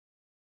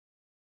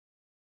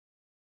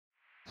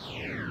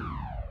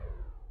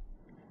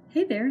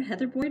Hey there,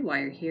 Heather Boyd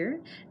Wire here,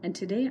 and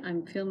today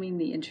I'm filming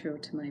the intro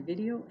to my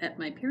video at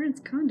my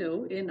parents'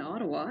 condo in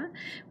Ottawa.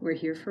 We're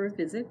here for a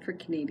visit for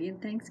Canadian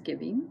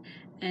Thanksgiving,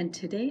 and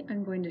today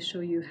I'm going to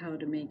show you how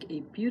to make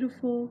a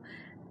beautiful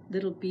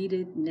little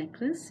beaded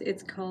necklace.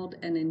 It's called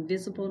an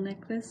invisible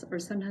necklace, or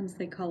sometimes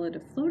they call it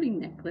a floating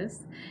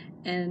necklace,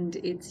 and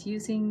it's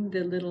using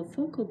the little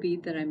focal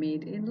bead that I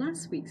made in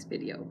last week's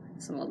video.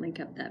 So I'll link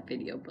up that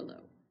video below.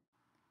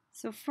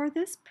 So for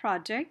this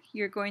project,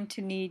 you're going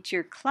to need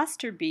your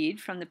cluster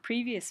bead from the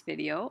previous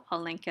video.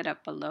 I'll link it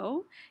up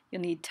below.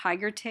 You'll need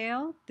tiger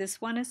tail. This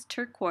one is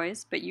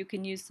turquoise, but you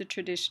can use the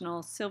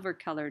traditional silver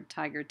colored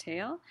tiger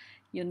tail.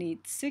 You'll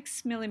need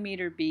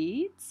 6mm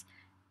beads,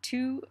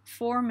 two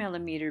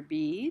 4mm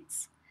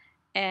beads,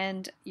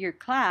 and your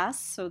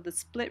clasp, so the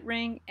split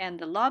ring and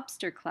the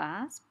lobster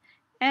clasp,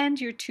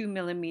 and your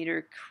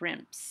 2mm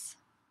crimps.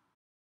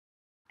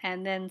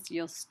 And then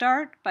you'll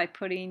start by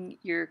putting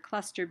your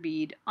cluster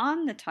bead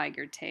on the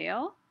tiger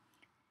tail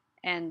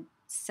and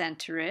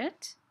center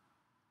it.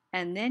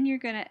 And then you're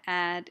going to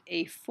add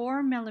a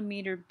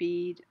 4mm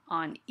bead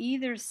on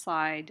either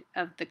side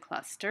of the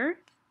cluster.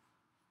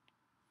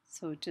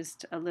 So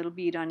just a little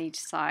bead on each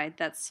side,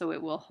 that's so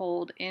it will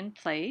hold in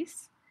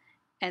place.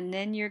 And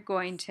then you're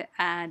going to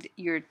add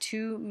your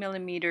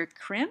 2mm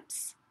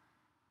crimps,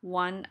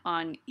 one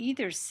on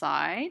either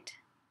side,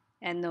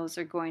 and those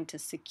are going to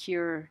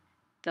secure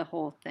the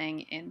whole thing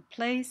in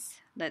place.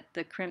 Let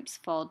the crimps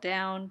fall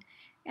down,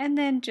 and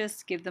then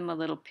just give them a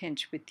little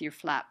pinch with your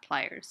flat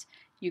pliers.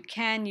 You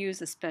can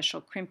use a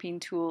special crimping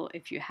tool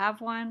if you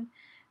have one,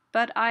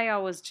 but I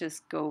always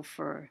just go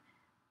for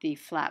the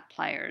flat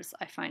pliers.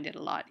 I find it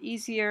a lot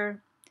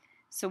easier.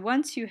 So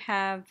once you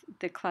have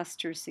the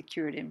cluster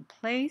secured in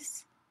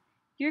place,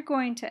 you're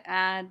going to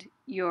add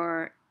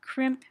your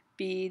crimp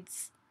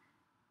beads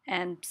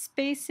and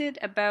space it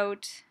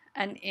about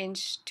 1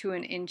 inch to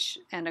 1.25 inches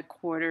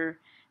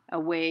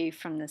away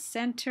from the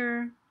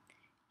center.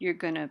 You're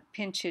going to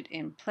pinch it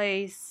in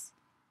place,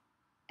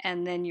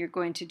 and then you're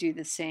going to do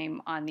the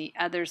same on the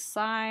other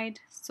side,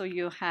 so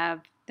you'll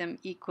have them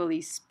equally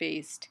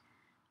spaced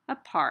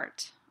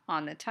apart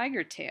on the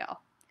tiger tail.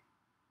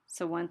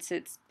 So once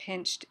it's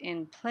pinched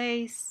in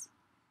place,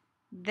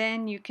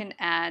 then you can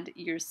add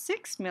your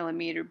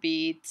 6mm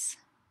beads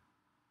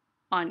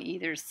on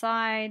either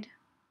side,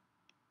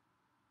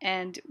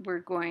 and we're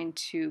going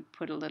to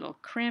put a little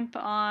crimp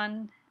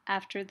on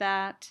after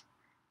that.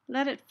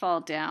 Let it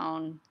fall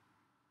down,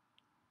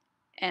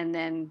 and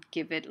then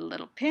give it a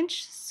little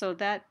pinch so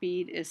that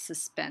bead is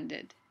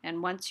suspended.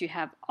 And once you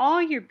have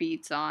all your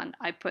beads on,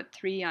 I put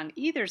 3 on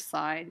either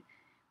side,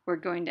 we're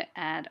going to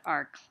add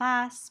our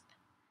clasp.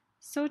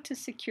 So to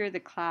secure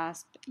the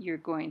clasp, you're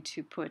going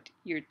to put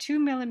your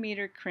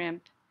 2mm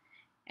crimp,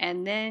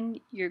 and then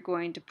you're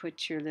going to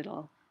put your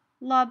little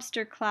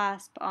lobster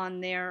clasp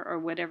on there, or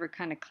whatever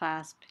kind of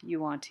clasp you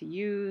want to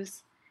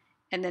use,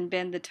 and then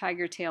bend the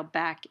tiger tail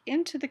back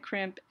into the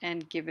crimp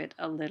and give it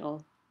a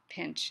little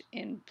pinch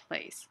in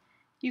place.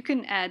 You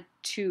can add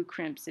 2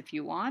 crimps if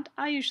you want.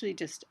 I usually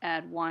just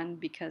add 1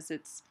 because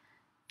it's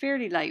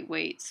fairly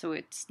lightweight, so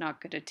it's not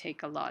going to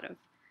take a lot of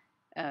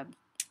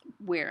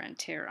wear and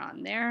tear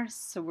on there.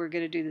 So we're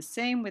going to do the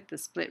same with the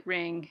split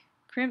ring.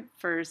 Crimp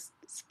first,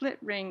 split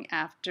ring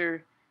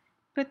after,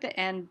 put the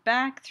end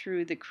back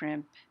through the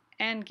crimp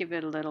and give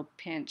it a little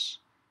pinch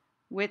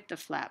with the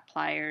flat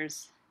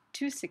pliers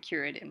to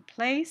secure it in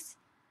place.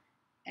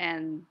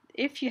 And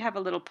if you have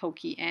a little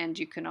pokey end,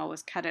 you can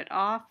always cut it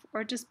off,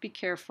 or just be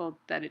careful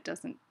that it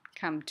doesn't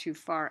come too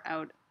far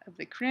out of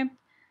the crimp.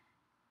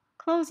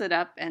 Close it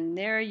up, and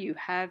there you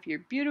have your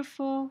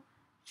beautiful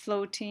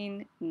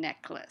floating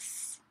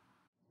necklace.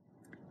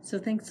 So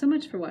thanks so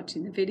much for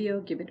watching the video.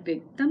 Give it a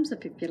big thumbs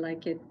up if you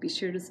like it. Be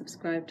sure to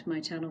subscribe to my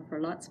channel for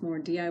lots more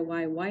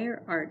DIY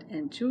wire, art,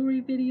 and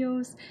jewelry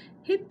videos.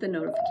 Hit the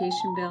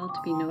notification bell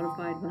to be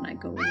notified when I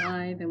go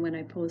live and when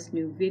I post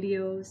new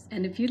videos.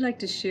 And if you'd like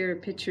to share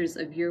pictures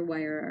of your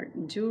wire art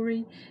and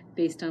jewelry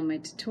based on my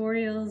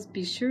tutorials,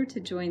 be sure to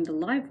join the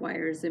live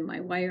wires in my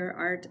Wire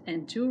Art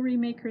and Jewelry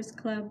Makers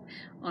Club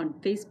on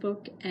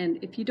Facebook.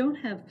 And if you don't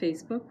have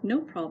Facebook,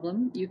 no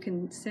problem. You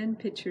can send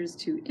pictures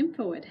to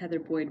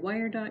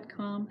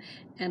info@heatherboydwire.com,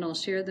 and I'll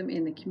share them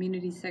in the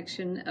community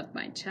section of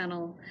my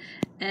channel.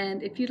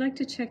 And if you'd like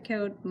to check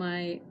out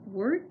my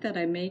work that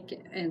I make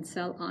and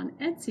sell on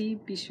Etsy,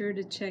 be sure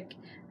to check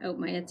out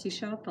my Etsy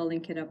shop. I'll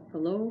link it up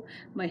below.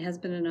 My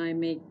husband and I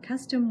make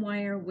custom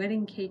wire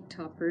wedding cake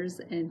toppers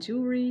and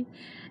jewelry.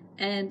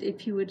 And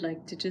if you would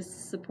like to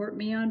just support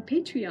me on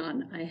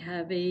Patreon, I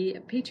have a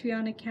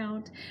Patreon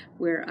account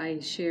where I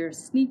share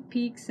sneak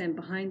peeks and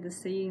behind the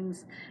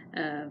scenes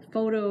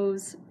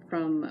photos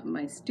from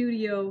my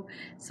studio.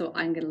 So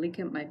I'm going to link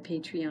up my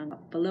Patreon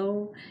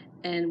below,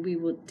 and we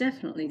will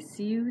definitely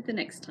see you the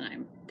next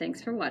time.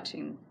 Thanks for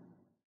watching.